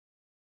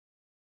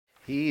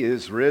He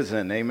is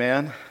risen.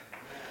 Amen.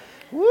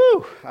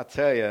 Woo! I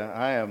tell you,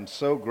 I am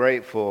so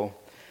grateful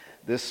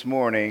this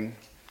morning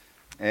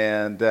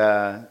and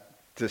to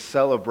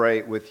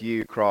celebrate with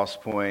you,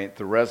 Crosspoint,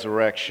 the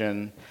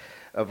resurrection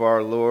of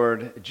our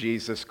Lord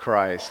Jesus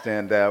Christ.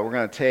 And we're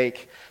going to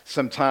take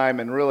some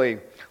time and really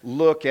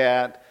look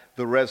at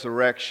the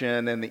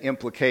resurrection and the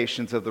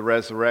implications of the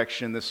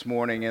resurrection this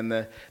morning. And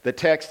the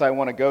text I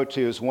want to go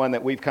to is one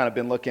that we've kind of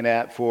been looking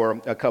at for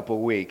a couple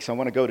of weeks. I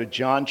want to go to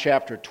John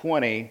chapter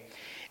 20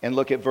 and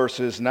look at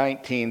verses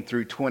 19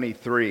 through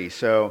 23.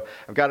 So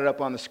I've got it up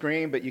on the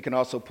screen, but you can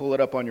also pull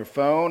it up on your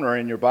phone or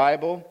in your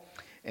Bible.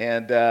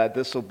 And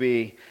this will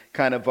be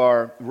kind of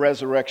our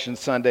Resurrection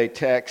Sunday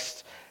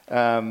text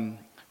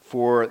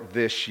for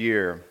this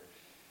year.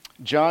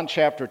 John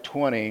chapter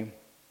 20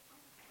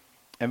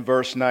 and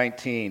verse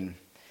 19.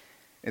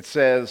 It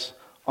says,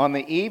 "On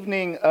the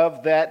evening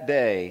of that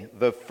day,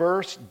 the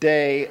first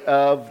day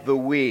of the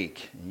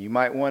week." You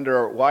might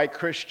wonder why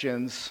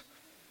Christians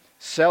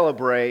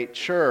celebrate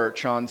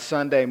church on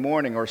Sunday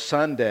morning or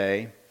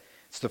Sunday.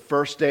 It's the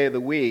first day of the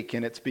week,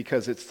 and it's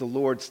because it's the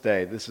Lord's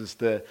Day. This is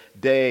the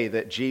day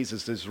that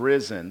Jesus is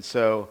risen.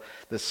 So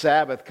the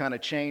Sabbath kind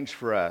of changed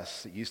for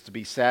us. It used to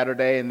be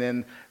Saturday, and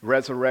then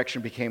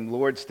resurrection became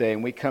Lord's Day,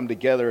 and we come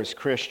together as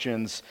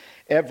Christians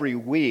every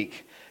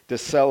week to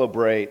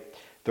celebrate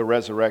the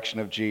resurrection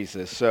of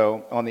Jesus.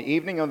 So on the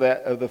evening of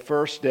the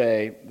first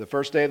day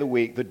of the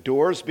week, the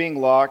doors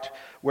being locked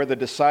where the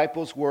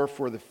disciples were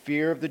for the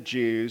fear of the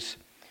Jews,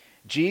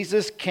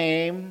 Jesus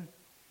came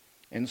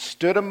and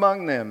stood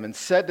among them and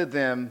said to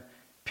them,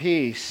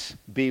 "Peace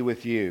be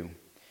with you."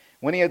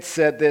 When he had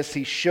said this,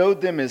 he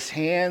showed them his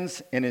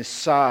hands and his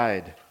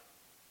side.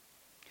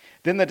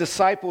 Then the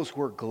disciples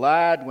were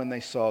glad when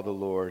they saw the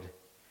Lord.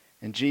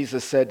 And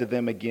Jesus said to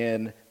them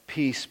again,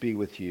 "Peace be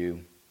with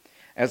you.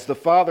 As the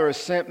Father has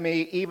sent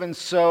me, even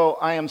so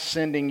I am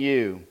sending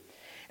you."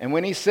 And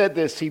when he said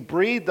this, he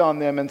breathed on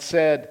them and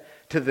said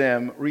to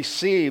them,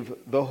 "Receive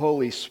the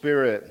Holy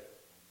Spirit.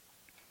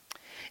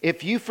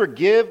 If you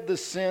forgive the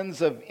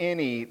sins of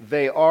any,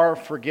 they are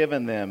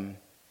forgiven them.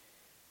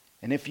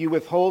 And if you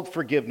withhold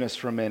forgiveness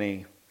from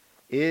any,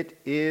 it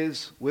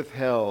is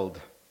withheld."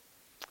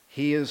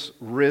 He is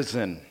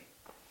risen.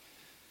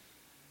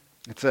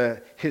 It's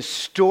a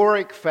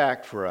historic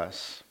fact for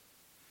us.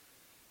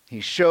 He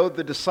showed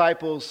the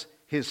disciples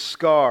his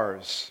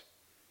scars,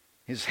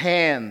 his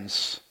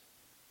hands,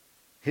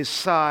 his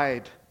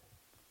side.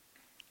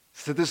 He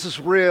said, "This is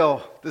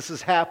real. This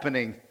is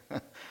happening.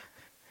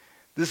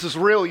 This is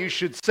real. You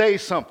should say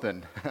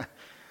something."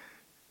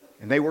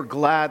 And they were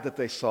glad that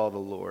they saw the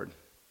Lord.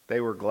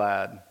 They were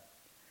glad.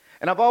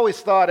 And I've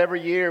always thought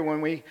every year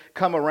when we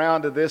come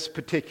around to this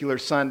particular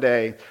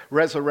Sunday,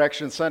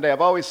 Resurrection Sunday,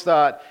 I've always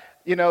thought,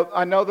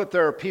 I know that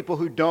there are people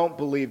who don't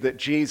believe that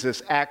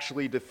Jesus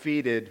actually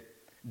defeated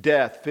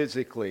death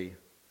physically.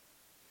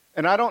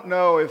 And I don't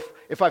know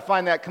if I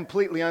find that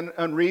completely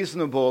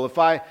unreasonable. If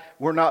I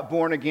were not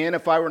born again,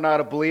 if I were not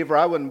a believer,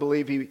 I wouldn't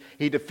believe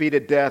he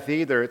defeated death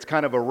either. It's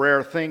kind of a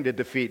rare thing to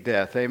defeat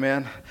death,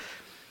 amen?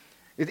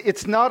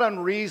 It's not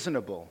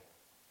unreasonable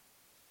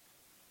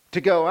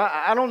to go,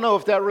 I don't know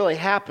if that really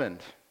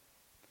happened.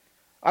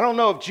 I don't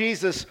know if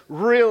Jesus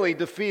really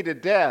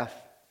defeated death.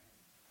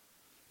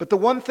 But the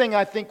one thing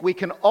I think we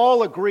can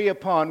all agree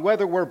upon,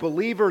 whether we're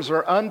believers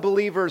or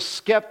unbelievers,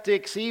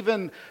 skeptics,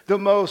 even the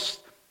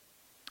most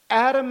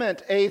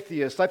adamant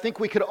atheists, I think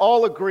we could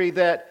all agree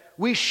that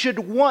we should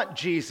want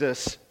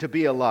Jesus to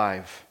be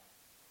alive.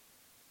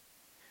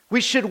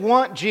 We should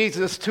want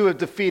Jesus to have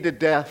defeated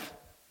death.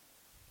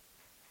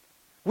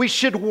 We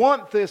should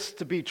want this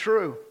to be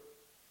true.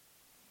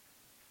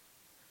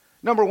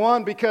 Number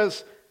one,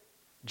 because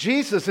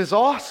Jesus is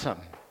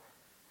awesome.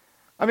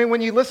 I mean,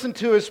 when you listen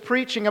to his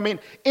preaching,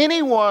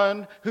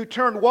 anyone who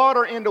turned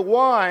water into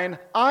wine,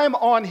 I'm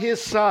on his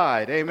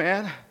side,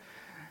 amen?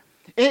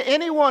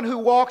 Anyone who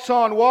walks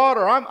on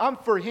water, I'm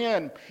for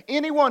him.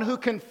 Anyone who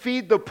can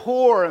feed the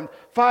poor and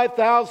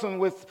 5,000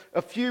 with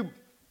a few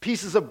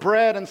pieces of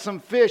bread and some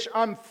fish,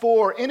 I'm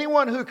for.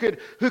 Anyone who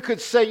could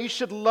say you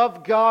should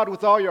love God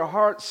with all your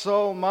heart,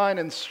 soul, mind,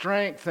 and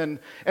strength, and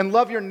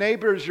love your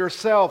neighbors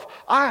yourself,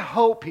 I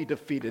hope he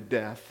defeated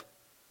death.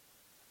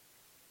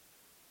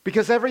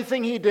 Because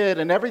everything he did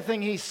and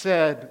everything he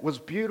said was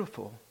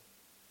beautiful.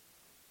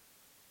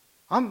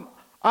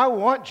 I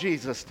want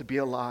Jesus to be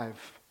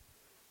alive.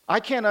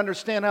 I can't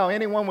understand how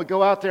anyone would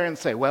go out there and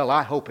say, "Well,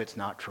 I hope it's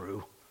not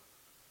true."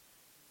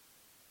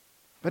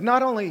 But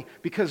not only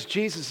because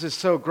Jesus is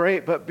so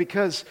great, but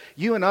because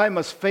you and I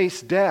must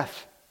face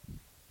death.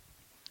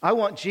 I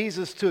want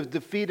Jesus to have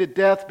defeated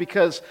death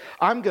because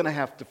I'm going to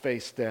have to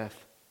face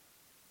death.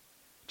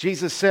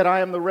 Jesus said,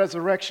 "I am the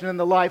resurrection and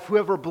the life.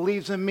 Whoever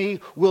believes in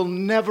me will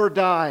never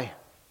die."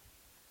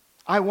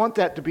 I want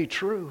that to be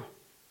true.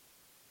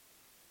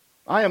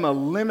 I am a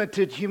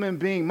limited human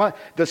being.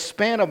 The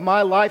span of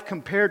my life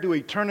compared to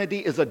eternity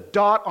is a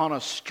dot on a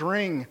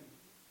string.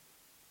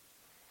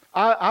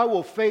 I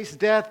will face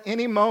death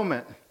any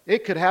moment.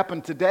 It could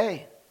happen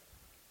today.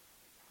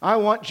 I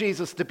want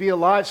Jesus to be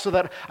alive so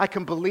that I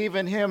can believe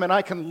in him and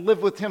I can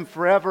live with him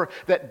forever,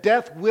 that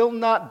death will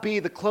not be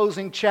the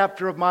closing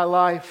chapter of my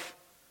life.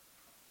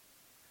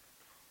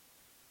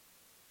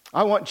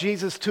 I want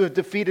Jesus to have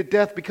defeated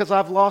death because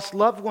I've lost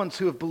loved ones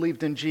who have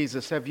believed in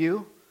Jesus. Have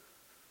you?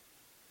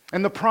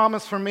 And the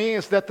promise for me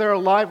is that they're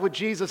alive with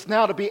Jesus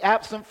now. To be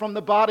absent from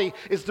the body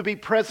is to be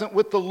present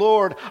with the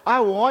Lord. I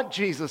want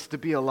Jesus to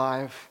be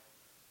alive.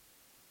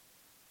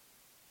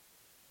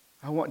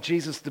 I want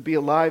Jesus to be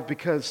alive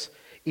because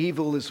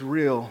evil is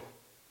real.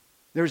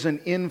 There's an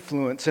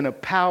influence and a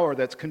power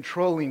that's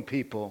controlling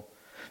people.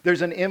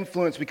 There's an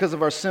influence because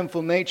of our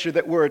sinful nature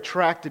that we're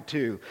attracted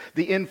to.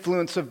 The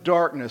influence of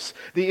darkness,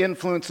 the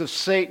influence of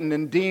Satan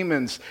and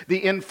demons, the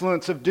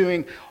influence of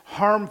doing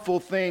harmful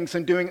things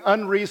and doing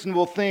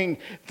unreasonable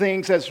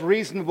things as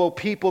reasonable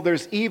people.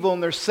 There's evil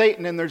and there's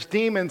Satan and there's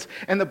demons.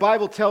 And the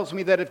Bible tells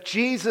me that if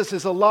Jesus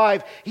is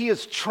alive, he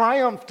has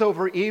triumphed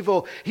over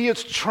evil. He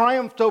has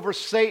triumphed over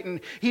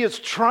Satan. He has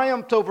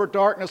triumphed over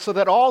darkness so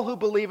that all who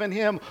believe in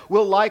him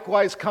will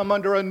likewise come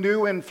under a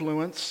new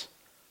influence.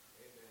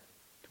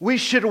 We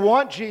should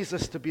want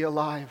Jesus to be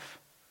alive.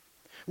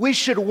 We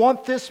should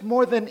want this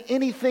more than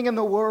anything in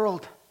the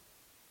world.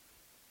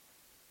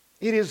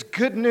 It is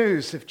good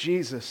news if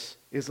Jesus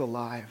is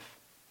alive.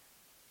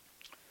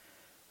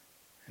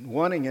 And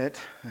wanting it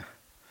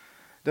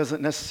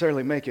doesn't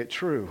necessarily make it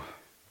true.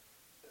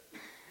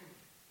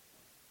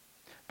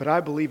 But I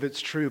believe it's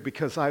true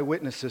because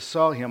eyewitnesses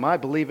saw him. I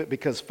believe it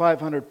because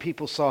 500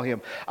 people saw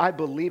him. I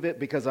believe it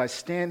because I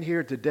stand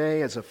here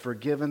today as a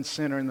forgiven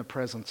sinner in the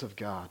presence of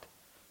God.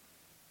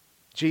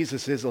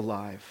 Jesus is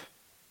alive.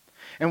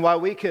 And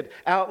while we could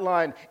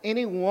outline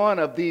any one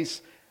of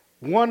these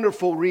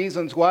wonderful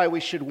reasons why we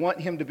should want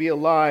him to be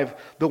alive,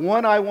 the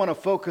one I want to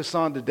focus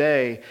on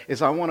today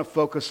is I want to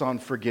focus on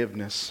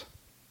forgiveness.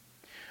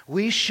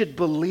 We should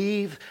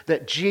believe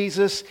that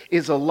Jesus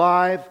is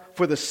alive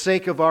for the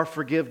sake of our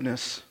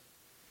forgiveness.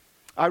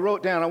 I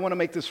wrote down, I want to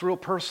make this real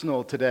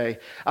personal today.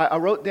 I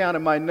wrote down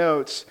in my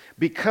notes,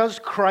 because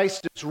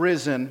Christ is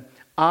risen,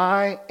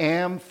 I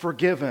am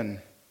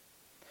forgiven.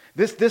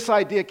 This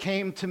idea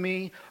came to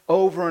me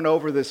over and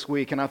over this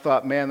week, and I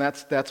thought, man,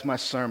 that's my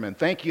sermon.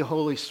 Thank you,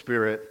 Holy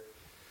Spirit.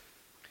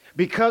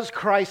 Because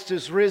Christ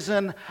is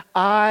risen,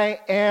 I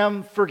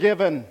am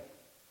forgiven.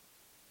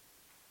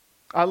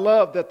 I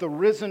love that the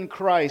risen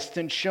Christ,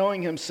 in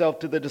showing himself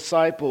to the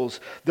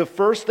disciples, the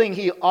first thing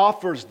he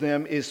offers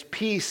them is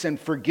peace and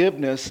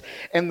forgiveness,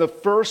 and the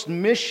first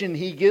mission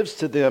he gives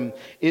to them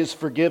is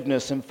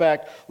forgiveness. In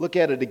fact, look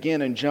at it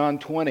again in John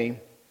 20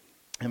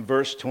 and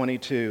verse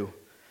 22.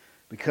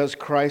 Because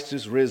Christ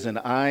is risen,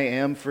 I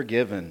am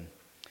forgiven.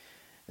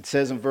 It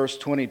says in verse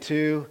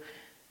 22,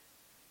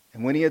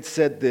 and when he had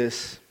said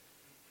this,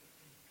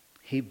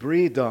 he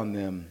breathed on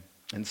them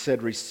and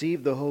said,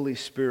 receive the Holy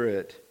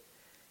Spirit.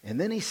 And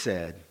then he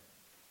said,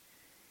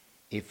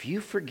 if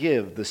you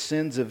forgive the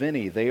sins of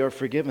any, they are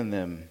forgiven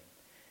them.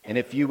 And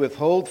if you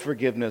withhold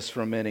forgiveness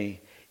from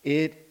any,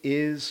 it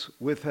is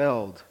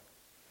withheld.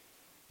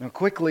 Now,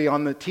 quickly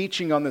on the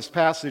teaching on this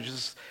passage, this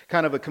is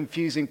kind of a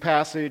confusing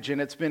passage, and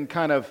it's been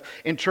kind of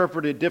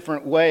interpreted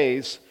different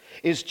ways.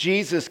 Is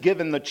Jesus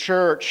given the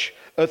church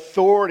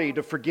authority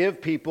to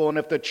forgive people? And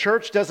if the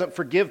church doesn't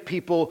forgive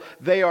people,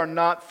 they are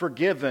not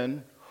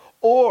forgiven.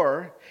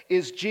 Or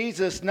is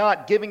Jesus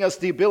not giving us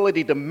the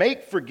ability to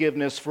make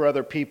forgiveness for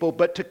other people,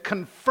 but to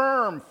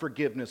confirm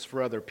forgiveness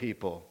for other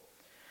people?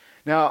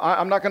 Now,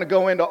 I'm not going to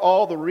go into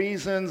all the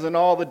reasons and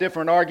all the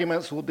different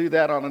arguments. We'll do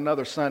that on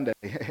another Sunday.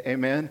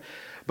 Amen.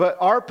 But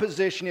our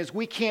position is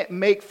we can't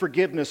make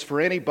forgiveness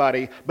for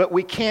anybody, but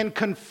we can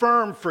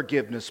confirm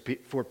forgiveness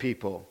for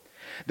people.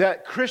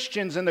 That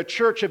Christians in the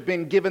church have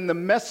been given the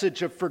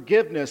message of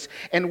forgiveness,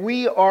 and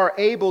we are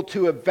able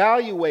to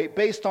evaluate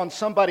based on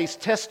somebody's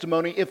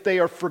testimony if they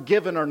are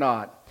forgiven or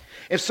not.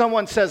 If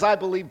someone says, I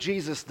believe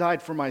Jesus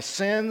died for my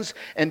sins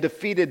and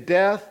defeated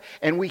death,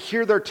 and we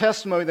hear their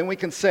testimony, then we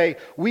can say,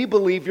 we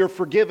believe you're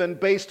forgiven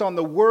based on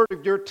the word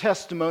of your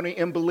testimony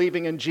in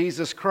believing in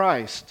Jesus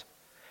Christ.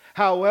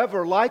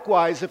 However,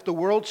 likewise, if the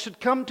world should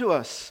come to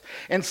us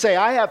and say,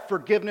 I have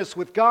forgiveness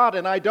with God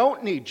and I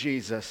don't need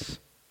Jesus.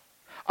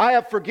 I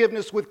have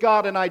forgiveness with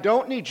God and I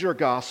don't need your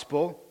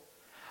gospel.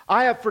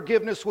 I have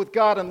forgiveness with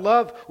God and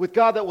love with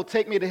God that will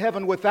take me to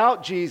heaven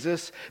without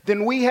Jesus.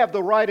 Then we have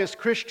the right as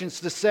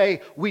Christians to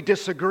say, we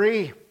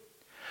disagree.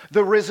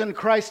 The risen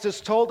Christ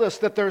has told us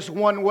that there's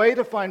one way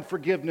to find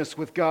forgiveness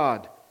with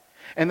God,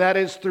 and that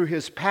is through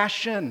his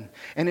passion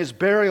and his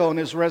burial and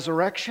his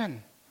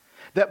resurrection.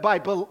 That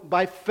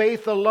by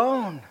faith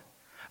alone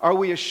are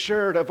we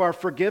assured of our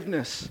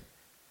forgiveness.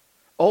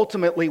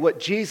 Ultimately, what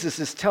Jesus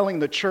is telling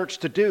the church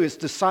to do, his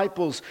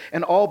disciples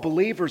and all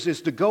believers,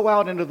 is to go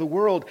out into the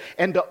world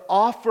and to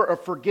offer a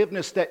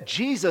forgiveness that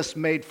Jesus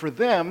made for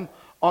them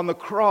on the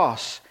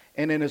cross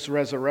and in his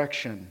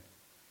resurrection.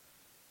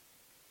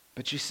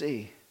 But you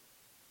see,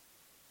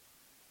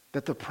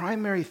 that the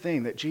primary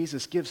thing that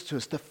Jesus gives to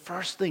us, the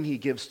first thing he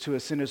gives to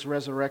us in his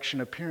resurrection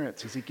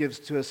appearance, is he gives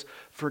to us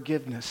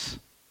forgiveness.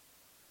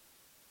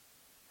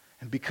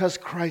 And because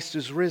Christ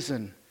is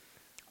risen,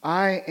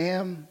 I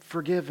am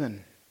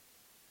forgiven.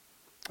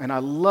 And I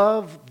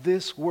love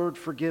this word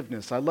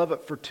forgiveness. I love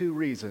it for two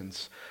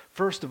reasons.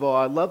 First of all,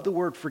 I love the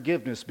word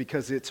forgiveness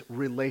because it's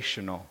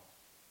relational.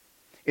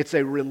 It's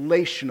a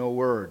relational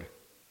word.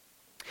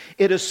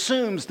 It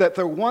assumes that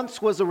there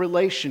once was a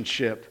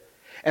relationship,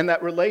 and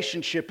that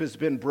relationship has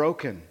been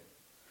broken.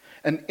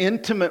 An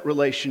intimate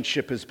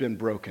relationship has been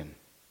broken.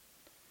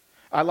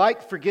 I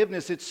like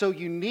forgiveness. It's so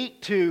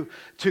unique to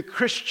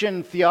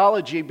Christian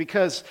theology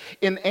because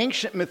in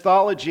ancient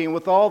mythology and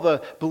with all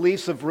the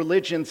beliefs of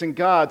religions and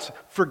gods,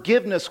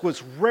 forgiveness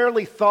was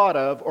rarely thought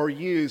of or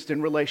used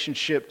in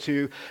relationship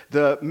to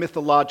the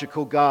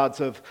mythological gods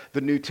of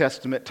the New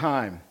Testament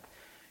time.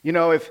 You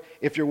know,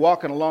 if you're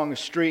walking along the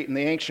street in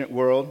the ancient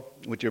world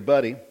with your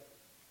buddy,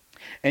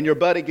 and your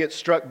buddy gets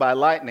struck by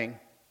lightning,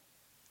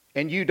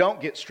 and you don't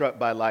get struck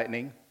by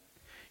lightning,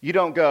 you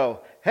don't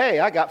go, "Hey,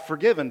 I got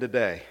forgiven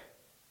today."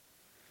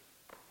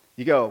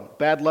 You go,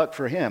 "Bad luck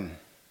for him.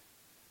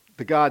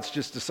 The gods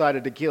just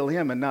decided to kill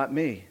him and not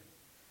me."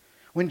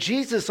 When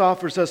Jesus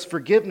offers us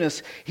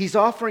forgiveness, he's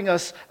offering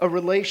us a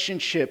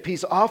relationship.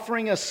 He's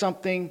offering us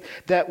something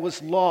that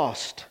was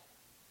lost.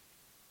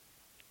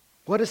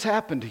 What has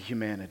happened to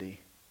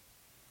humanity?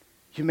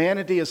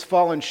 Humanity has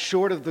fallen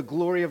short of the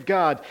glory of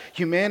God.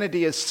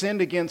 Humanity has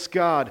sinned against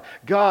God.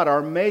 God,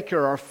 our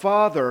Maker, our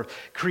Father,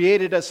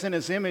 created us in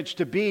His image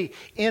to be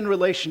in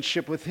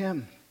relationship with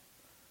Him.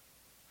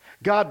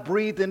 God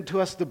breathed into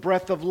us the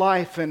breath of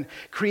life and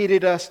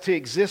created us to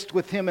exist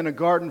with Him in a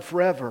garden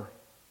forever.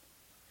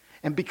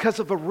 And because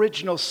of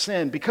original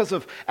sin, because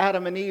of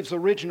Adam and Eve's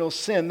original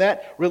sin,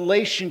 that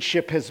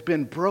relationship has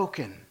been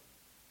broken.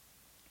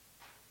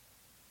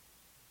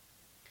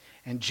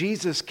 And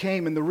Jesus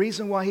came, and the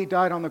reason why He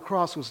died on the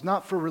cross was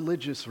not for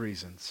religious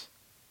reasons.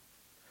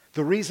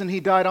 The reason He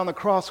died on the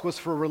cross was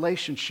for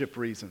relationship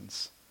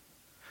reasons.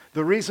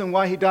 The reason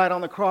why He died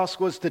on the cross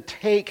was to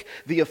take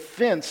the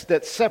offense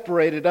that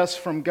separated us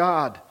from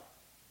God.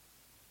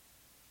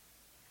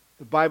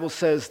 The Bible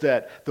says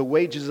that the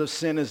wages of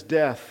sin is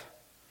death,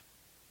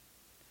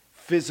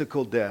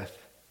 physical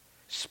death,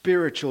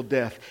 spiritual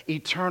death,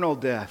 eternal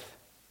death.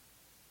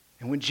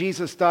 And when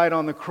Jesus died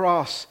on the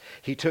cross,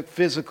 He took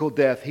physical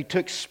death. He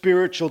took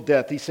spiritual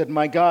death. He said,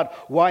 "My God,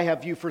 why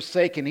have you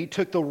forsaken?" He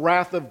took the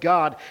wrath of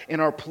God in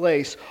our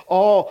place.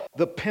 All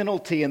the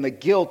penalty and the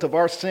guilt of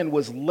our sin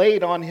was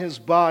laid on His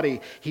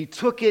body. He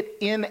took it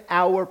in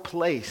our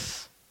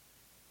place.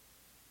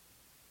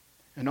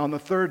 And on the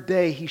third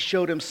day, He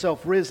showed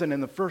Himself risen.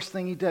 And the first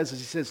thing He does is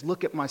He says,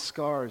 "Look at my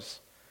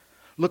scars.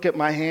 Look at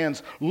my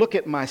hands. Look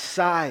at my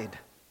side.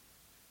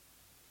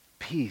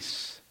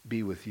 Peace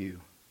be with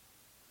you.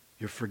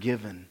 You're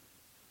forgiven."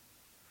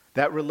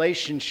 That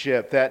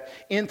relationship, that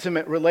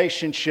intimate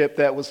relationship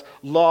that was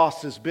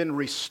lost has been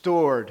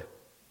restored.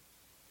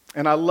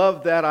 And I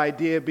love that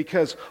idea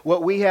because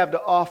what we have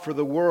to offer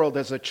the world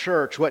as a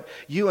church, what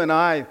you and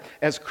I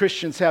as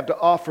Christians have to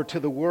offer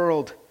to the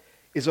world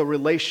is a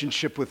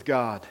relationship with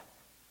God.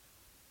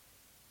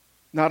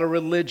 Not a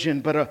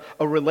religion, but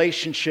a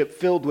relationship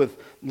filled with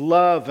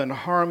love and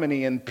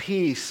harmony and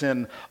peace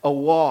and a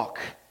walk.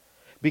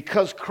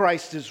 Because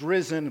Christ is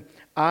risen,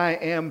 I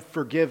am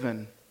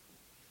forgiven.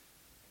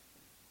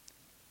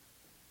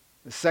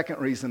 The second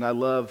reason I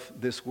love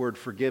this word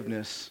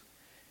forgiveness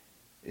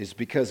is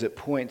because it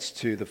points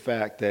to the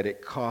fact that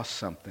it costs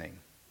something.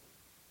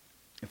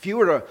 If you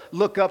were to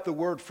look up the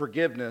word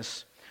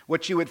forgiveness,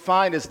 what you would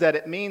find is that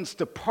it means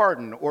to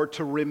pardon or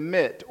to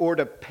remit or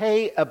to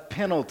pay a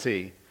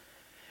penalty.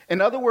 In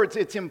other words,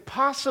 it's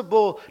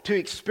impossible to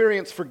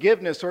experience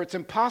forgiveness or it's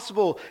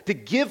impossible to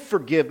give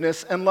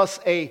forgiveness unless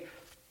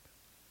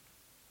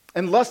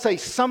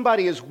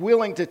somebody is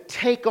willing to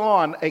take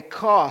on a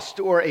cost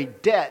or a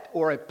debt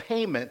or a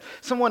payment.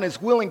 Someone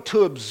is willing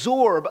to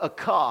absorb a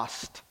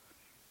cost.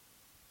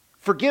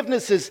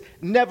 Forgiveness is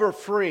never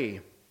free.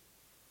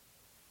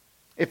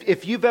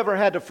 If you've ever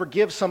had to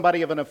forgive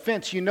somebody of an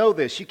offense, you know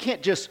this. You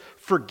can't just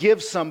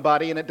forgive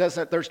somebody and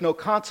there's no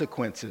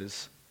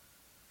consequences.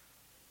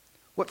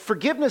 What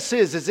forgiveness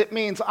is it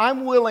means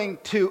I'm willing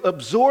to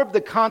absorb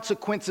the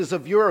consequences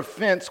of your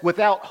offense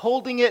without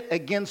holding it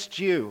against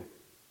you.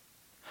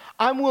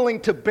 I'm willing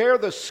to bear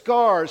the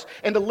scars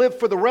and to live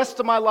for the rest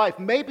of my life,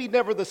 maybe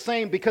never the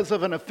same because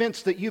of an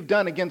offense that you've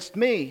done against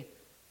me.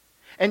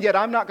 And yet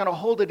I'm not going to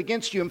hold it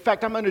against you. In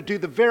fact, I'm going to do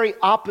the very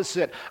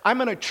opposite. I'm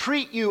going to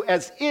treat you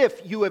as if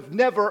you have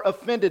never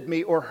offended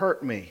me or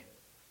hurt me.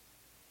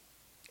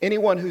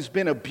 Anyone who's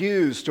been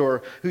abused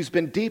or who's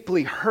been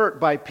deeply hurt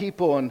by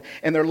people and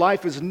their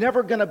life is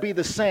never going to be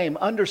the same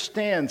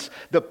understands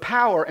the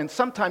power and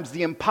sometimes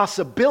the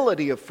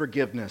impossibility of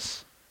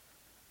forgiveness.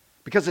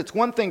 Because it's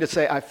one thing to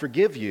say, "I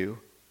forgive you."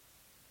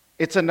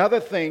 It's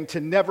another thing to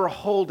never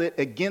hold it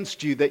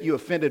against you that you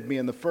offended me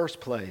in the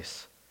first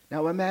place.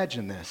 Now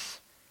imagine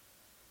this.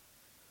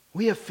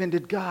 We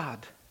offended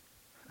God.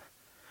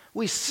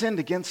 We sinned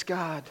against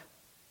God.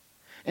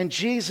 And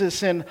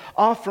Jesus, in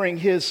offering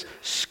His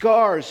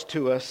scars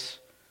to us,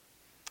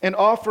 And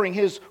offering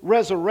his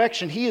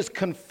resurrection, he is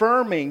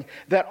confirming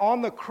that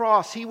on the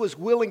cross he was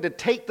willing to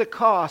take the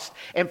cost,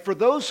 and for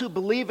those who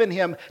believe in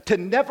him to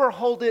never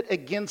hold it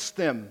against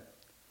them.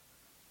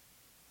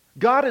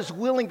 God is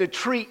willing to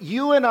treat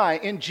you and I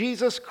in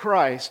Jesus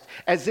Christ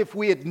as if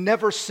we had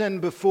never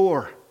sinned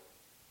before.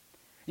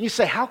 And you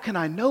say, how can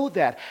I know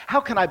that?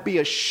 How can I be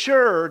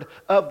assured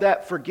of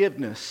that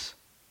forgiveness?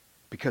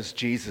 Because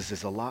Jesus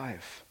is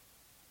alive.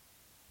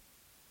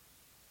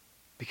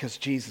 Because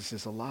Jesus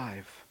is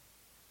alive.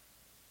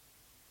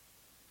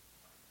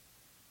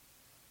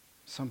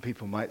 Some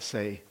people might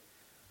say,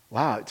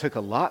 wow, it took a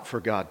lot for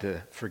God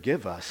to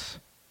forgive us.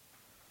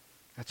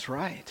 That's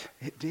right,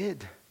 it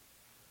did.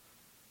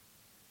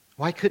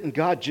 Why couldn't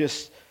God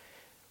just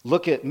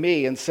look at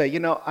me and say,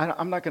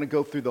 I'm not going to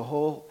go through the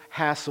whole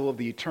hassle of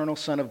the eternal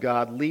Son of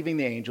God, leaving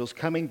the angels,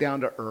 coming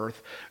down to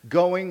earth,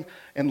 going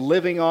and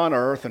living on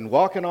earth and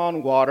walking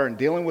on water and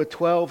dealing with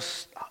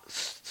 12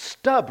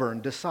 stubborn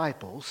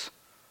disciples,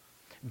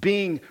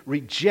 being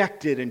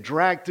rejected and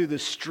dragged through the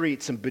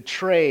streets and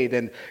betrayed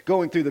and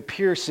going through the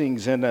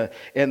piercings and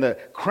the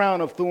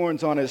crown of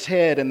thorns on his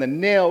head and the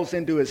nails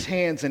into his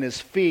hands and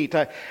his feet.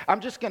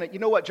 I'm just going to, you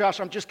know what, Josh,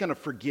 I'm just going to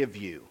forgive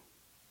you.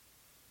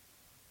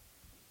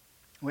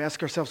 We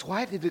ask ourselves,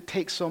 why did it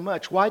take so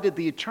much? Why did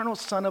the eternal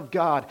Son of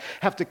God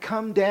have to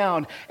come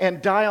down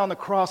and die on the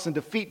cross and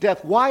defeat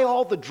death? Why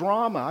all the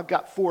drama? I've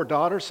got 4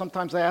 daughters.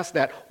 Sometimes I ask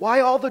that.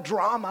 Why all the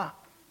drama?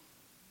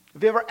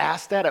 Have you ever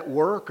asked that at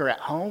work or at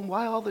home?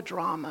 Why all the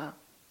drama?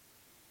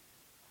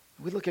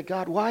 We look at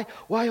God,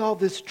 why all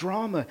this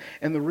drama?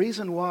 And the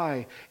reason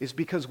why is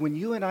because when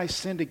you and I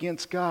sinned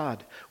against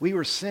God, we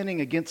were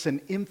sinning against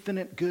an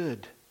infinite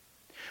good.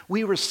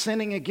 We were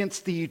sinning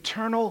against the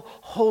eternal,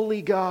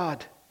 holy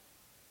God.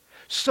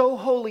 So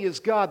holy is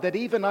God that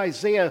even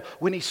Isaiah,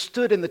 when he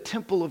stood in the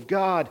temple of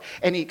God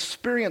and he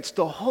experienced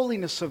the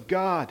holiness of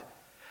God,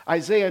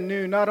 Isaiah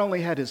knew not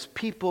only had his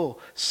people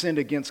sinned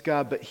against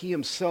God, but he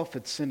himself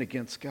had sinned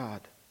against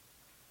God.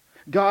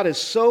 God is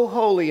so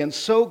holy and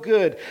so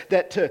good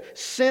that to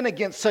sin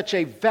against such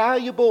a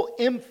valuable,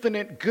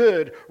 infinite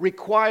good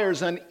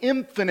requires an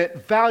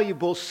infinite,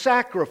 valuable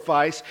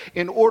sacrifice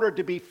in order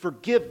to be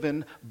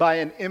forgiven by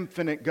an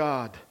infinite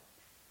God.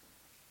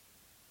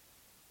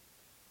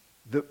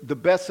 The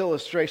best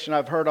illustration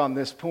I've heard on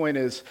this point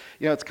is,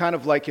 it's kind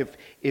of like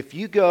if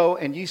you go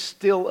and you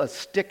steal a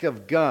stick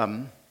of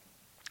gum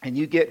and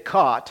you get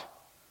caught,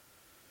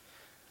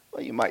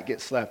 well, you might get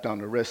slapped on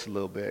the wrist a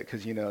little bit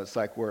because, it's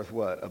like worth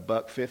what,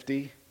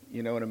 $1.50?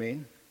 You know what I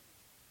mean?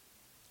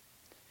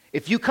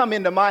 If you come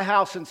into my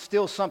house and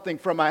steal something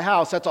from my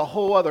house, that's a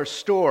whole other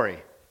story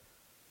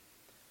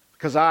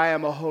because I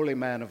am a holy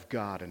man of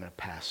God and a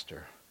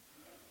pastor.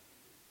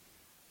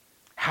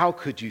 How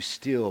could you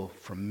steal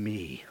from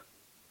me?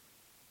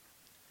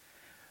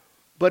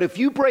 But if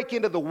you break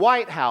into the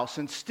White House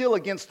and steal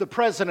against the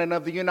President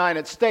of the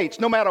United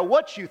States, no matter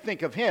what you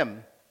think of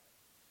him,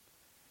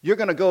 you're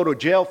going to go to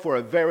jail for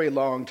a very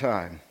long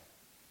time.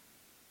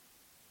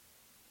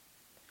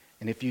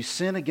 And if you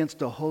sin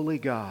against a holy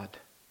God,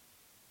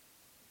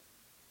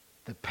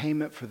 the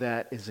payment for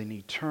that is an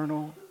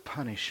eternal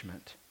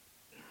punishment.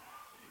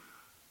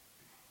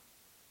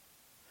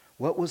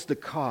 What was the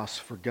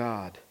cost for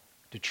God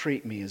to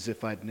treat me as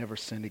if I'd never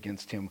sinned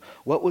against him?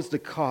 What was the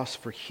cost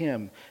for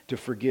him to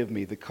forgive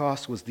me? The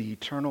cost was the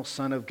eternal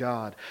Son of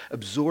God,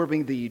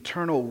 absorbing the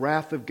eternal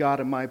wrath of God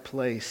in my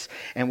place.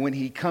 And when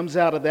he comes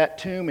out of that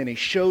tomb and he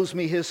shows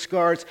me his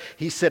scars,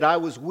 he said, I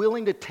was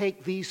willing to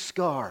take these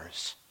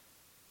scars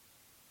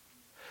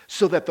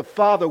so that the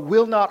Father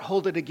will not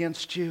hold it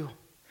against you.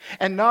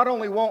 And not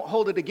only won't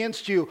hold it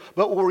against you,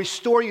 but will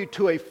restore you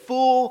to a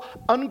full,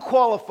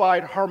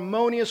 unqualified,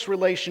 harmonious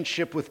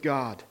relationship with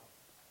God.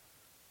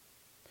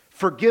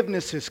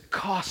 Forgiveness is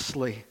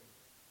costly.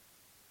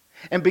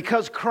 And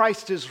because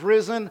Christ is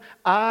risen,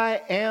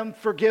 I am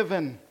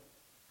forgiven.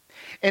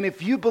 And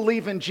if you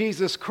believe in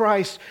Jesus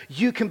Christ,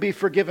 you can be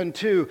forgiven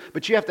too.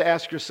 But you have to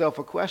ask yourself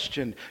a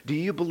question. Do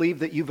you believe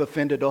that you've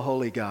offended a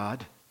holy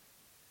God?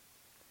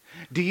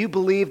 Do you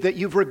believe that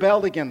you've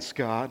rebelled against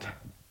God?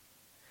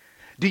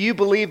 Do you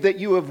believe that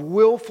you have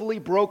willfully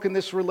broken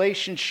this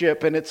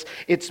relationship and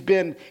it's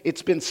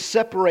been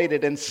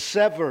separated and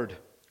severed?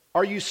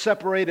 Are you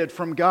separated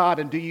from God,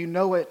 and do you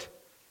know it?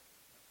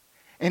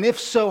 And if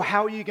so,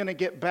 how are you going to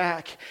get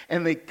back?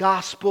 And the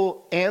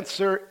gospel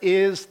answer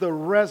is the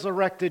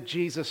resurrected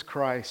Jesus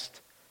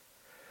Christ.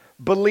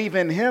 Believe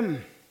in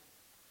him,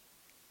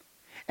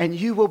 and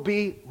you will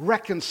be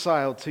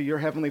reconciled to your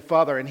heavenly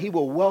Father, and he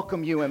will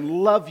welcome you and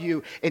love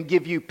you and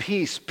give you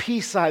peace.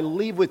 Peace I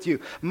leave with you.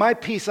 My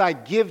peace I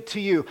give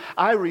to you.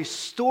 I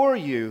restore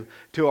you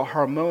to a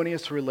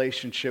harmonious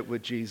relationship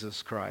with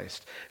Jesus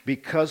Christ.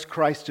 Because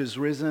Christ is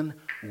risen,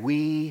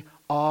 we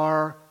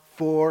are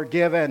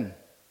forgiven.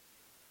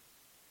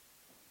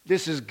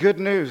 This is good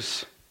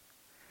news.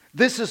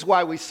 This is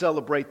why we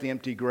celebrate the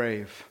empty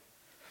grave.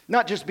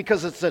 Not just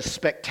because it's a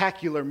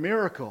spectacular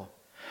miracle,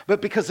 but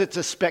because it's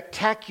a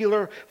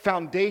spectacular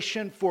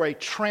foundation for a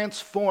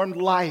transformed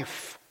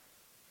life.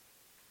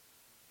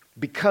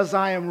 Because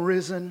I am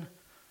risen,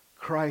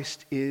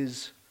 Christ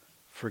is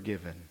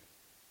forgiven.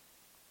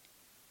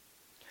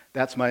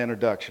 That's my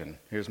introduction.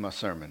 Here's my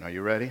sermon. Are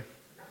you ready?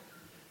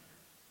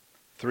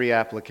 3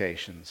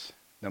 applications.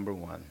 Number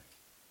 1,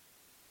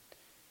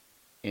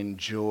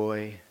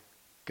 enjoy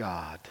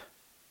God.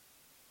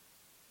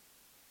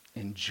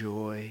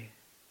 Enjoy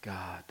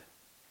God.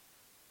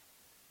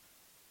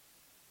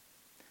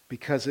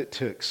 Because it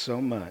took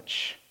so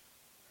much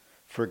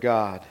for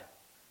God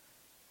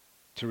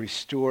to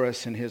restore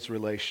us in His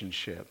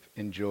relationship,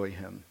 enjoy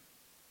Him.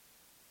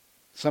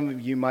 Some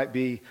of you might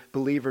be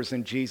believers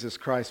in Jesus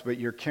Christ, but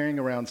you're carrying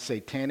around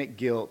satanic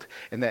guilt,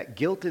 and that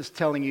guilt is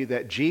telling you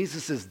that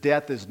Jesus'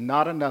 death is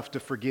not enough to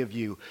forgive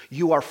you.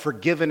 You are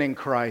forgiven in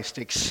Christ.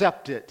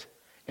 Accept it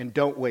and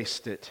don't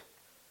waste it.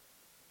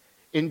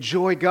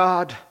 Enjoy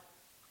God.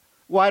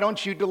 Why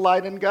don't you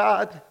delight in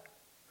God?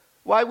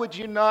 Why would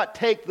you not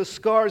take the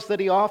scars that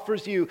He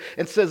offers you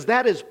and says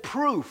that is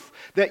proof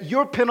that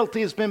your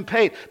penalty has been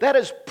paid? That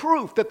is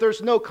proof that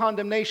there's no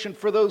condemnation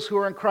for those who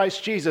are in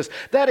Christ Jesus.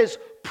 That is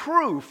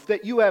proof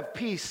that you have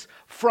peace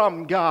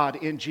from God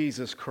in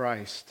Jesus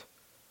Christ.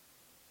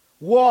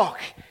 Walk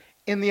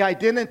in the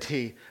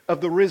identity of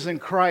the risen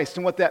Christ.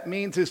 And what that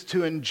means is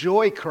to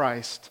enjoy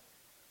Christ.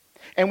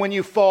 And when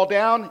you fall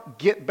down,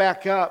 get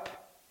back up.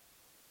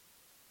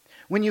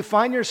 When you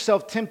find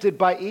yourself tempted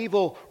by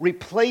evil,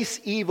 replace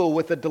evil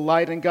with a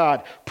delight in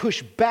God.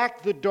 Push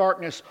back the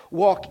darkness,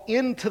 walk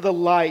into the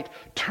light,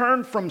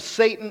 turn from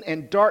Satan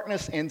and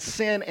darkness and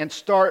sin, and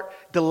start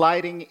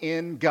delighting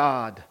in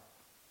God.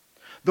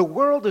 The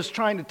world is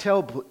trying to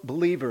tell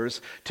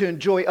believers to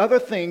enjoy other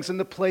things in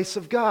the place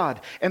of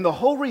God. And the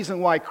whole reason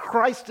why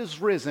Christ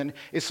is risen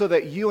is so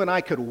that you and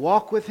I could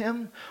walk with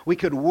Him, we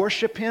could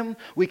worship Him,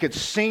 we could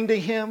sing to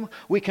Him,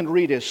 we can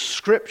read His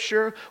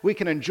scripture, we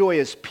can enjoy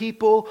His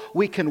people,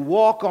 we can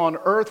walk on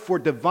earth for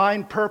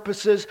divine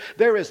purposes.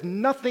 There is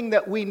nothing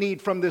that we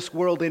need from this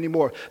world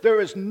anymore. There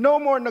is no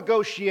more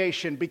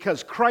negotiation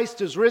because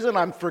Christ is risen,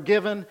 I'm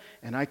forgiven,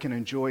 and I can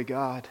enjoy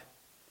God.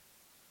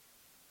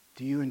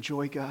 Do you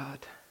enjoy God?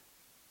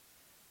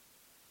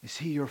 Is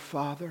He your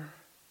Father?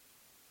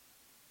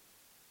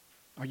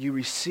 Are you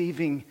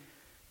receiving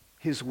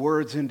His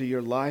words into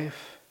your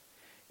life?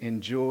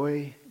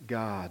 Enjoy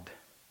God.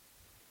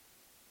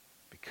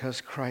 Because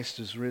Christ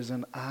is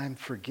risen, I'm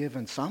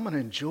forgiven. So I'm going to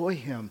enjoy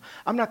Him.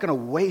 I'm not going to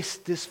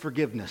waste this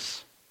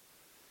forgiveness.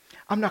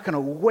 I'm not going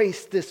to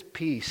waste this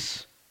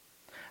peace.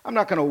 I'm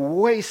not going to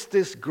waste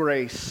this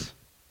grace.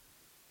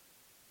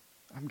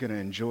 I'm going to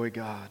enjoy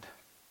God.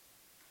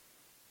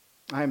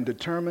 I am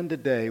determined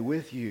today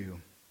with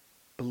you,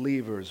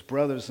 believers,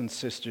 brothers and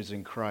sisters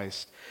in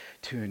Christ,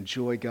 to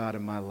enjoy God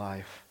in my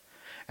life.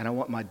 And I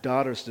want my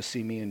daughters to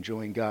see me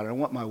enjoying God. I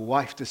want my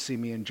wife to see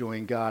me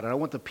enjoying God. And I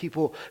want the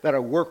people that I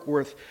work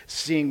with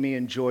seeing me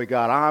enjoy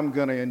God. I'm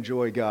going to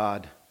enjoy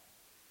God.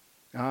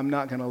 I'm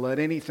not going to let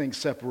anything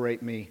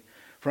separate me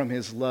from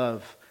His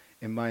love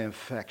and my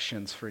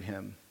affections for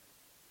Him.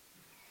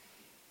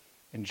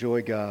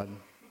 Enjoy God.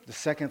 The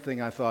second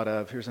thing I thought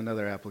of, here's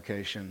another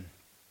application.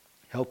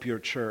 Help your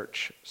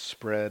church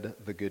spread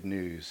the good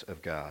news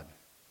of God.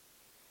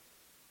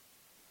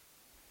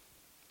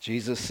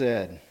 Jesus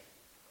said,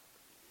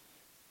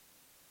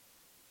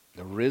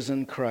 the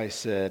risen Christ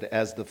said,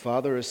 as the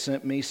Father has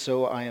sent me,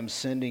 so I am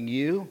sending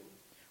you.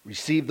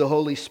 Receive the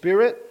Holy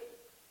Spirit.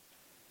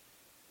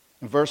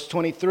 In verse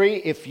 23,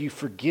 if you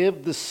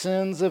forgive the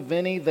sins of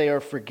any, they are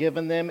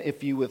forgiven them.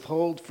 If you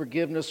withhold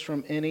forgiveness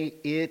from any,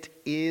 it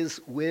is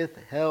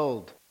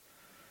withheld.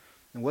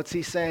 And what's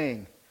He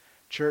saying?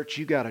 Church,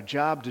 you got a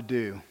job to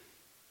do.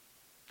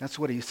 That's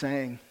what He's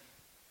saying.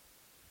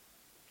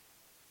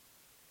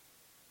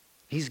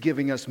 He's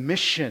giving us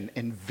mission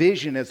and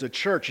vision as a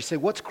church. You say,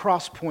 what's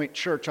Crosspoint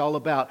Church all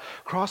about?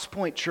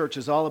 Crosspoint Church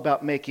is all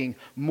about making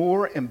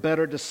more and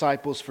better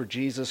disciples for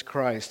Jesus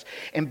Christ.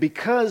 And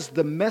because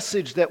the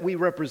message that we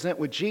represent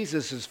with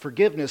Jesus is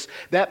forgiveness,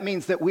 that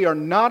means that we are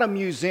not a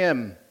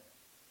museum.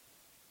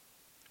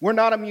 We're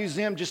not a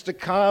museum just to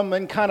come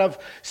and kind of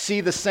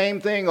see the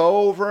same thing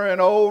over and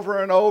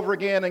over and over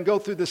again and go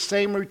through the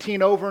same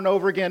routine over and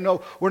over again.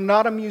 No, we're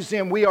not a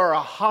museum. We are a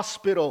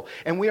hospital,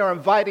 and we are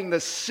inviting the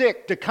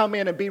sick to come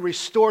in and be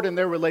restored in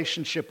their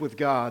relationship with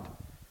God.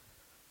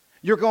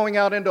 You're going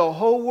out into a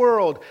whole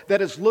world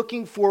that is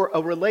looking for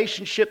a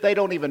relationship they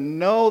don't even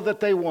know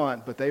that they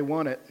want, but they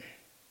want it.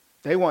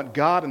 They want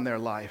God in their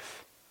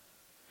life.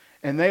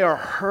 And they are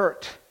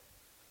hurt.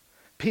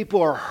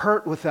 People are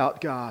hurt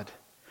without God.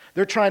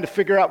 They're trying to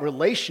figure out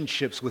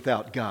relationships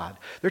without God.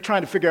 They're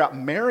trying to figure out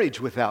marriage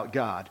without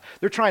God.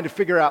 They're trying to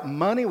figure out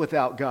money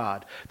without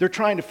God. They're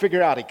trying to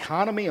figure out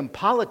economy and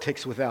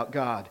politics without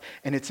God.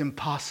 And it's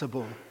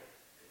impossible.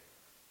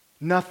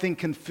 Nothing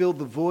can fill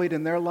the void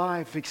in their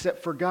life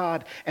except for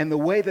God. And the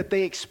way that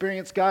they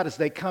experience God is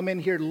they come in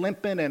here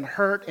limping and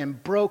hurt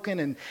and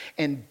broken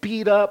and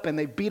beat up. And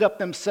they beat up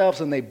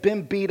themselves, and they've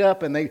been beat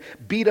up, and they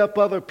beat up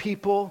other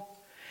people.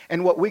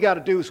 And what we got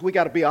to do is we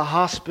got to be a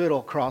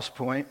hospital,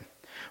 Crosspoint.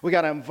 We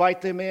got to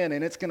invite them in,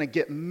 and it's going to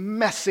get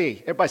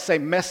messy. Everybody say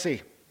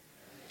messy.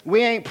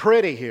 We ain't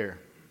pretty here.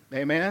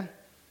 Amen?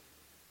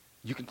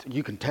 You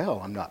can tell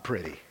I'm not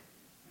pretty.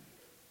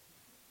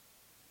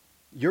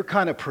 You're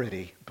kind of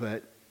pretty,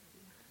 but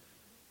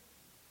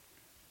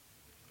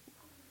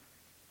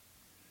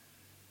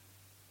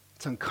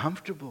it's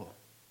uncomfortable.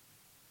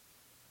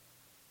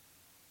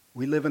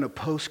 We live in a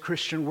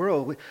post-Christian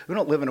world. We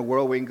don't live in a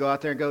world where we can go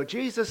out there and go,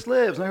 Jesus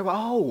lives. And everybody,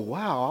 oh,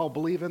 wow, I'll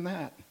believe in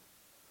that.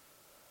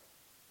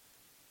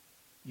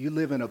 You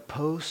live in a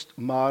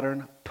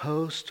post-modern,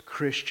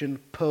 post-Christian,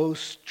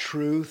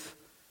 post-truth,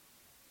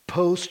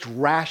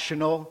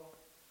 post-rational,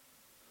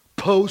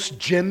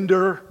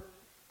 post-gender,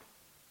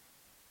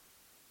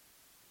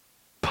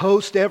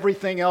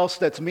 post-everything else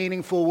that's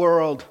meaningful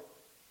world.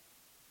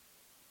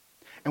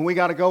 And we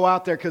got to go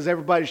out there because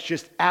everybody's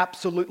just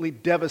absolutely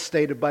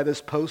devastated by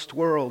this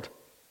post-world.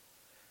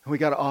 And we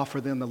got to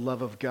offer them the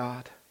love of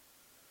God.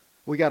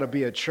 We got to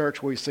be a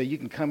church where we say, you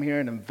can come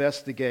here and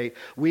investigate.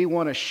 We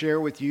want to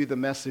share with you the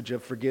message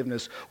of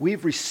forgiveness.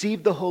 We've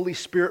received the Holy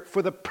Spirit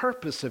for the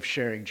purpose of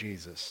sharing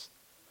Jesus.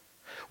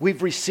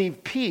 We've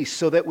received peace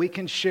so that we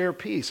can share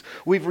peace.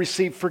 We've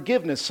received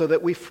forgiveness so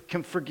that we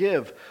can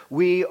forgive.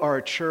 We are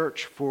a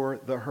church for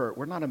the hurt.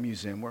 We're not a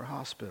museum, we're a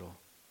hospital.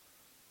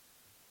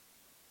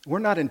 We're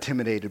not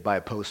intimidated by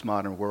a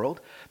postmodern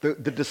world. The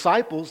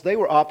disciples, they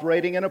were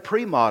operating in a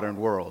pre-modern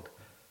world,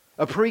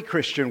 a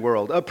pre-Christian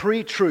world, a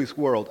pre-truth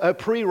world, a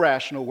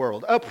pre-rational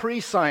world, a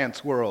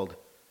pre-science world.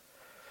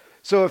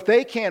 So if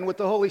they can, with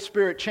the Holy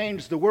Spirit,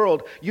 change the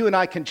world, you and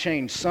I can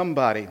change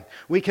somebody.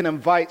 We can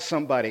invite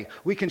somebody.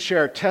 We can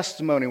share a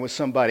testimony with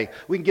somebody.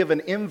 We can give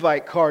an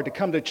invite card to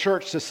come to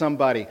church to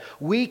somebody.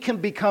 We can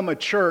become a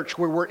church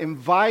where we're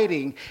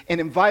inviting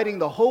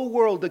the whole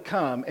world to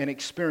come and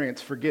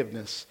experience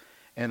forgiveness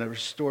and a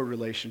restored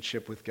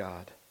relationship with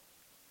God.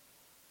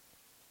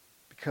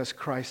 Because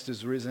Christ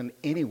is risen,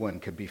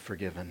 anyone could be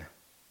forgiven.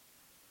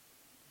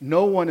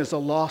 No one is a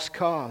lost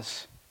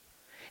cause.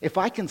 If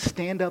I can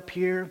stand up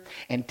here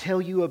and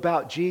tell you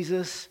about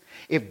Jesus,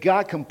 if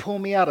God can pull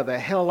me out of the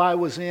hell I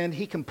was in,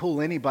 He can pull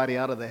anybody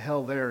out of the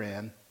hell they're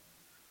in.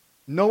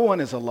 No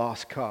one is a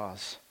lost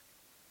cause.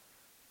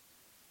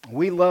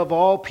 We love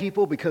all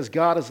people because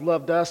God has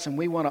loved us, and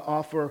we want to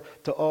offer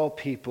to all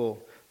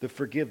people the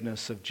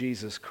forgiveness of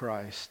Jesus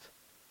Christ.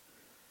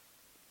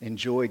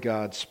 Enjoy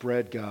God,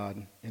 spread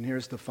God. And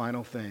here's the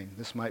final thing.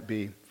 This might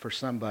be, for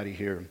somebody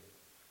here,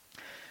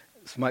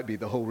 this might be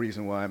the whole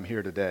reason why I'm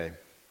here today.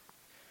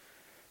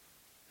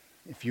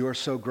 If you are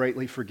so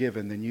greatly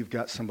forgiven, then you've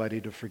got somebody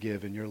to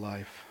forgive in your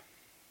life.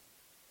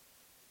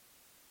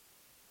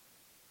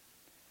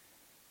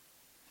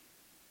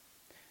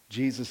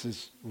 Jesus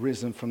is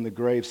risen from the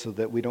grave so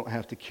that we don't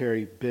have to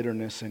carry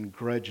bitterness and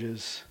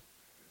grudges.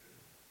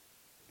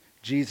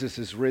 Jesus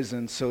is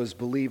risen so as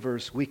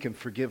believers we can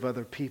forgive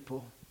other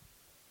people.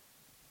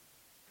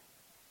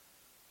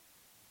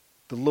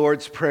 The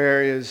Lord's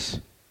Prayer is,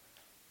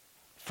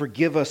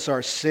 forgive us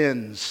our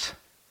sins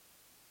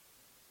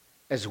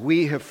as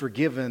we have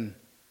forgiven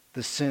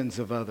the sins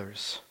of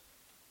others.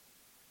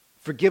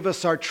 Forgive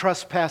us our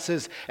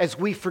trespasses as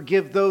we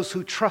forgive those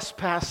who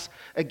trespass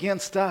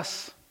against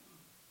us.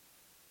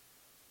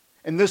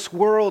 And this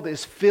world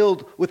is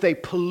filled with a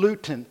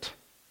pollutant.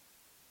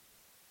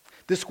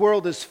 This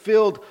world is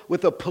filled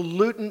with a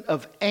pollutant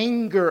of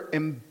anger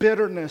and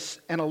bitterness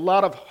and a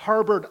lot of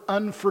harbored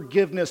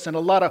unforgiveness and a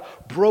lot of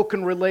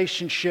broken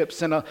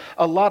relationships and a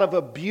lot of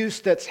abuse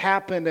that's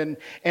happened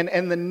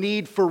and the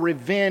need for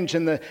revenge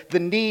and the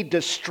need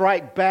to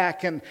strike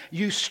back. And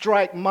you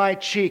strike my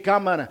cheek,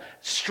 I'm going to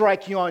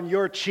strike you on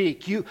your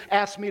cheek. You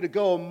ask me to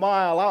go a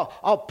mile,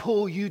 I'll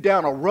pull you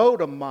down a road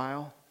a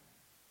mile.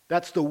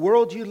 That's the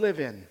world you live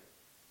in.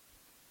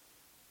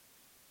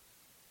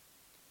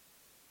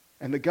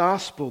 And the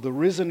gospel, the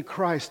risen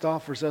Christ,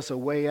 offers us a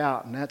way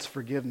out, and that's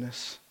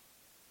forgiveness.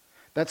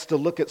 That's to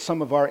look at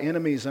some of our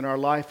enemies in our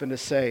life and to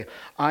say,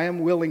 I am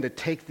willing to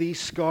take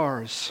these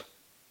scars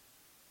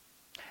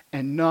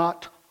and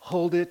not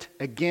hold it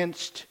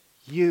against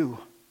you.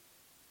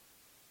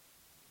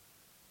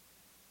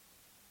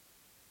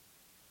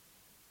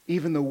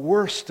 Even the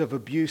worst of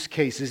abuse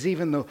cases,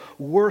 even the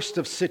worst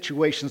of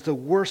situations, the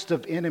worst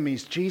of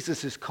enemies,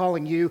 Jesus is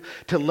calling you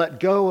to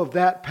let go of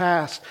that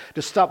past,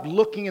 to stop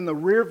looking in the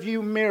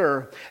rearview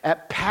mirror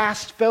at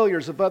past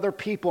failures of other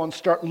people and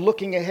start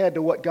looking ahead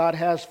to what God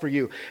has for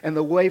you. And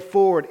the way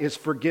forward is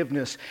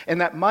forgiveness.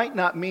 And that might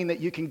not mean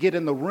that you can get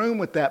in the room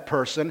with that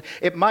person.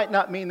 It might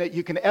not mean that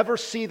you can ever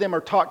see them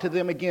or talk to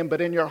them again,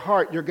 but in your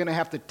heart, you're going to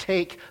have to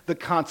take the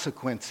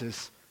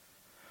consequences.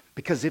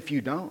 Because if you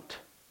don't,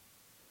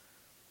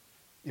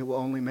 it will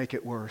only make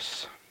it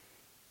worse.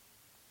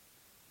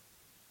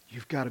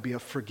 You've got to be a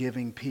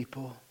forgiving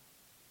people.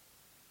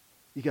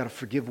 You got to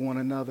forgive one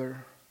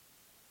another.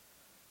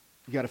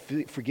 You got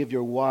to forgive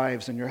your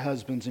wives and your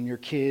husbands and your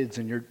kids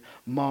and your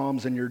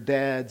moms and your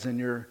dads and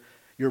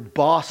your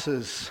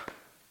bosses.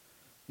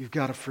 You've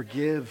got to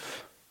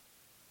forgive.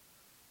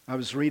 I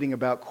was reading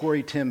about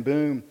Corrie ten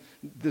Boom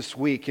this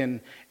week,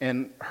 and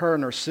her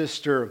and her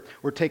sister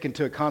were taken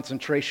to a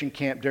concentration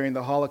camp during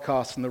the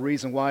Holocaust. And the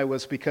reason why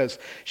was because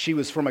she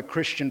was from a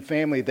Christian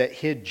family that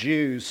hid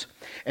Jews,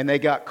 and they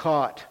got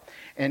caught.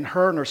 And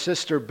her and her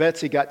sister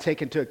Betsy got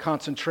taken to a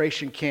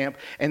concentration camp,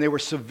 and they were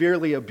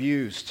severely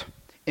abused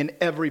in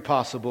every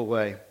possible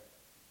way.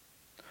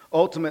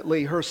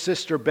 Ultimately, her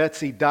sister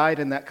Betsy died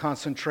in that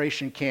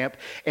concentration camp,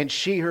 and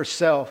she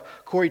herself,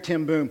 Corrie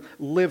ten Boom,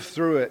 lived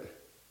through it.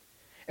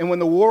 And when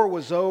the war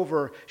was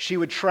over, she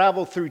would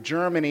travel through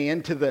Germany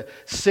into the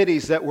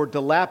cities that were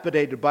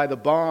dilapidated by the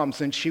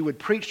bombs, and she would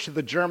preach to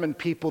the German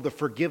people the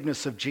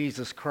forgiveness of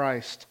Jesus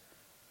Christ.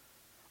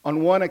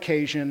 On one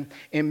occasion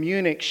in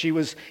Munich, she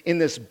was in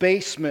this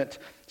basement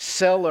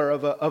cellar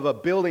of a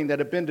building that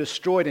had been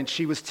destroyed, and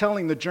she was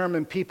telling the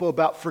German people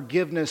about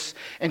forgiveness,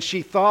 and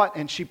she thought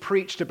and she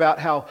preached about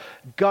how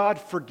God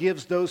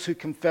forgives those who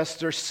confess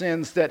their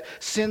sins, that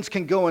sins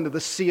can go into the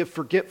sea of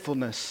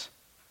forgetfulness.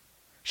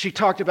 She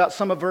talked about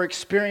some of her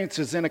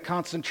experiences in a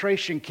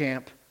concentration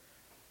camp.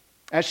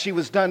 As she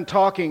was done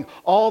talking,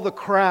 all the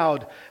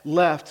crowd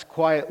left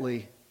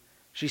quietly.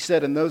 She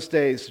said in those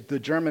days, the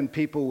German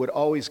people would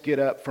always get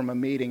up from a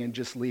meeting and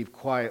just leave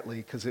quietly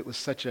because it was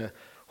such a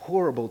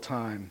horrible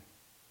time.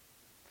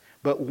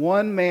 But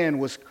one man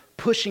was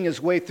pushing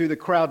his way through the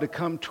crowd to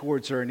come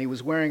towards her, and he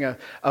was wearing a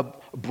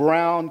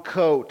brown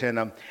coat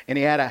and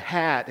he had a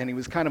hat, and he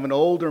was kind of an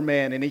older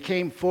man, and he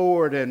came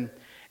forward, and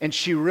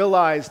she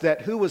realized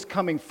that who was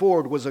coming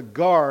forward was a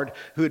guard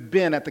who had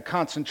been at the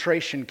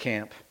concentration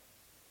camp.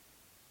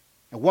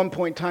 At one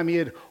point in time, he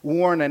had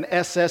worn an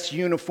SS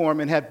uniform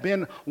and had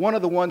been one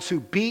of the ones who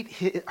beat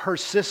her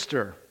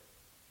sister.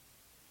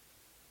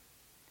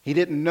 He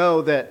didn't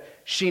know that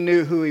she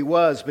knew who he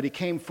was, but he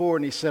came forward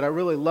and he said, "I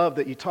really love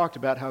that you talked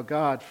about how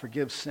God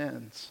forgives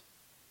sins."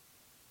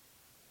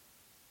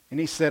 And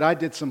he said, "I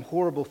did some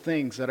horrible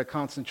things at a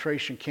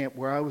concentration camp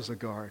where I was a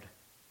guard.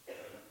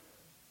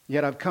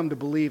 Yet I've come to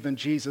believe in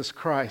Jesus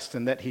Christ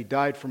and that he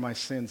died for my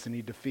sins and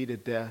he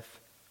defeated death.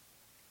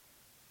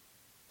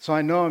 So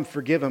I know I'm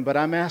forgiven, but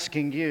I'm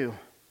asking you,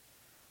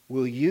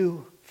 will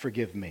you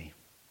forgive me?"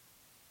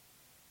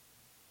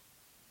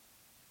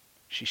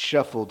 She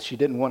shuffled. She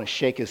didn't want to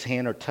shake his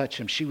hand or touch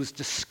him. She was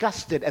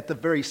disgusted at the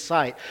very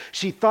sight.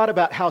 She thought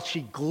about how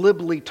she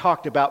glibly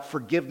talked about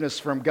forgiveness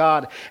from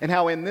God, and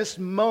how in this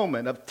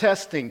moment of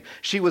testing,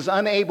 she was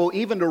unable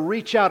even to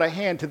reach out a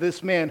hand to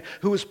this man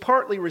who was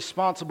partly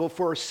responsible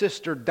for her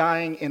sister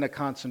dying in a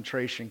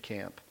concentration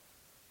camp.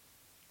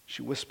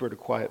 She whispered a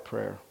quiet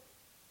prayer.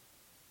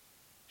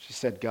 She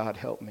said, "God,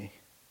 help me.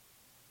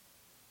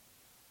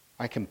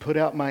 I can put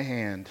out my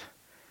hand,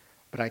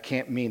 but I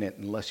can't mean it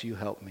unless you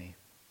help me."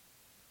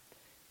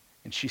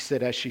 And she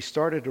said, as she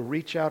started to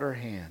reach out her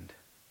hand,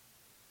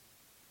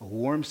 a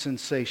warm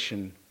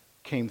sensation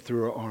came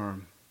through her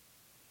arm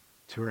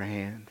to her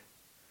hand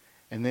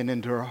and then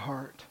into her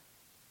heart.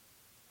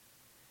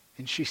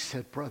 And she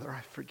said, "Brother,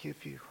 I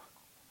forgive you.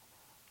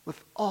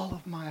 With all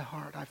of my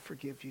heart, I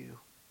forgive you."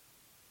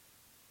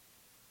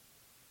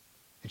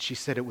 And she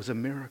said it was a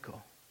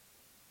miracle.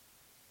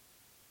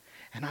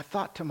 And I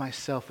thought to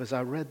myself as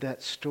I read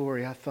that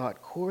story, I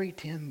thought, Corrie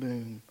ten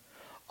Boom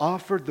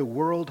offered the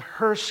world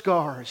her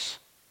scars.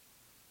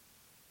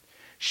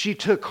 She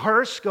took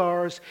her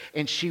scars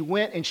and she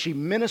went and she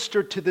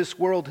ministered to this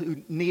world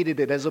who needed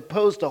it. As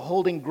opposed to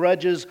holding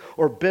grudges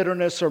or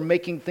bitterness or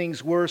making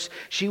things worse,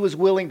 she was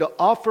willing to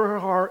offer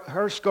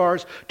her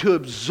scars, to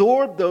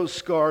absorb those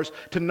scars,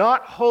 to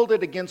not hold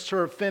it against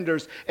her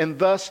offenders, and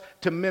thus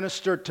to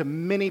minister to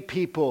many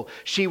people.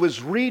 She was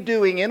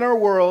redoing in her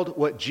world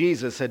what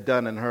Jesus had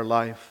done in her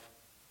life.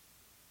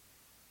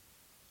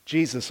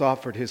 Jesus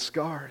offered his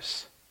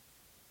scars.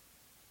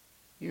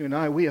 You and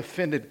I, we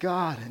offended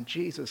God, and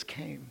Jesus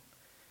came.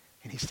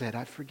 And he said,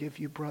 "I forgive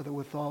you, brother,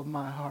 with all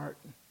my heart.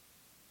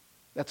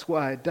 That's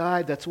why I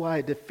died. That's why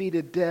I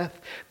defeated death.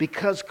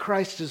 Because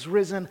Christ is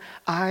risen,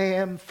 I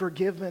am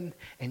forgiven.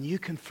 And you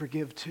can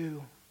forgive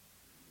too.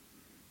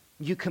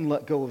 You can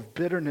let go of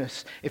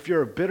bitterness. If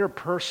you're a bitter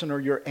person or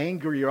you're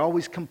angry, you're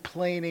always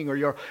complaining, or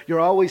you're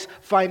always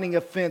finding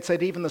offense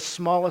at even the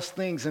smallest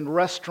things in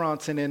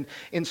restaurants and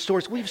in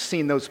stores. We've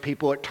seen those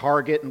people at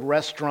Target and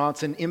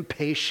restaurants, and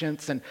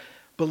impatience. And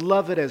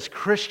beloved, as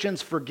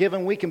Christians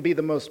forgiven, we can be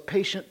the most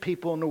patient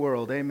people in the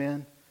world.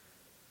 Amen.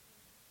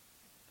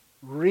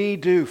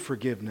 Redo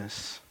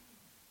forgiveness.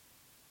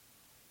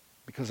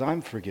 Because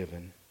I'm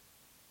forgiven,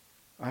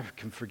 I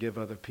can forgive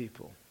other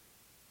people.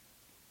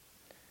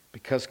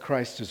 Because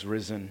Christ is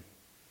risen,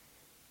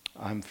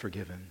 I'm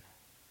forgiven.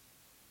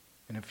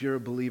 And if you're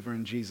a believer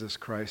in Jesus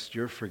Christ,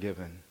 you're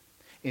forgiven.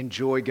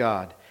 Enjoy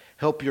God.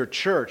 Help your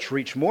church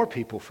reach more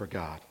people for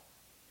God.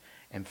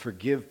 And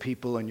forgive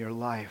people in your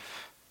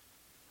life.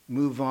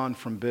 Move on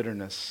from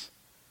bitterness.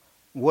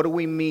 What do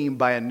we mean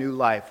by a new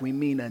life? We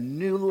mean a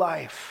new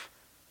life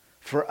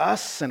for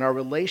us and our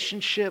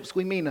relationships.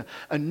 We mean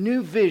a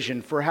new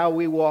vision for how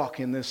we walk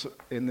in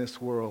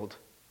this world.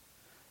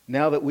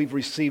 Now that we've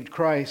received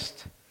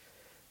Christ,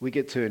 we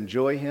get to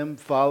enjoy him,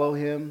 follow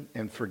him,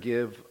 and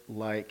forgive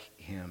like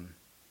him.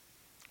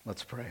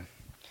 Let's pray.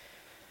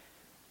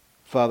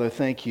 Father,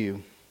 thank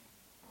you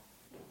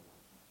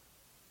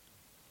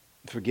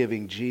for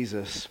giving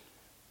Jesus.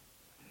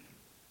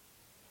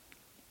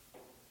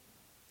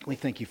 We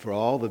thank you for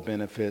all the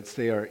benefits.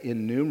 They are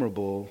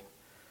innumerable,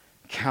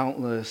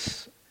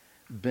 countless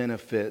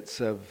benefits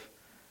of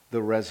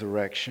the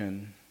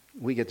resurrection.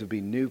 We get to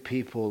be new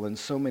people in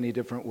so many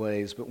different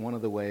ways, but one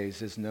of the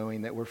ways is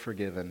knowing that we're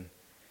forgiven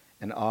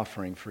and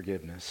offering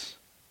forgiveness.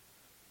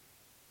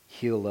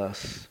 Heal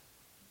us.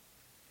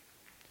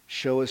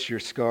 Show us your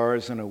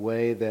scars in a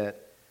way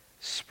that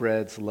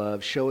spreads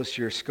love. Show us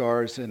your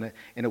scars in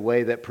a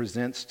way that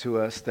presents to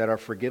us that our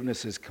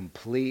forgiveness is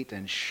complete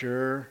and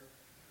sure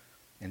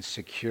and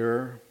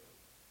secure.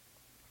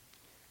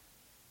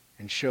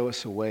 And show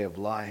us a way of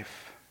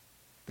life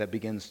that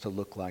begins to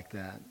look like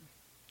that.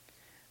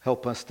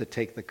 Help us to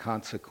take the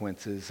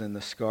consequences and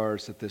the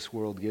scars that this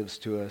world gives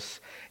to us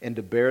and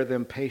to bear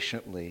them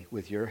patiently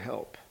with your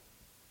help.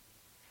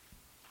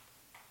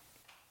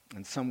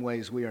 In some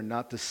ways, we are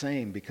not the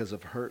same because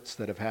of hurts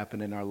that have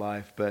happened in our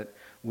life, but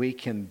we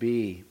can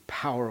be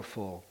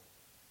powerful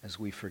as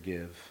we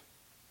forgive.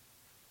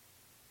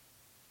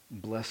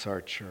 Bless our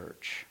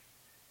church.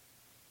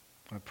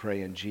 I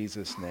pray in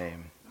Jesus'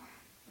 name.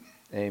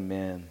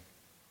 Amen.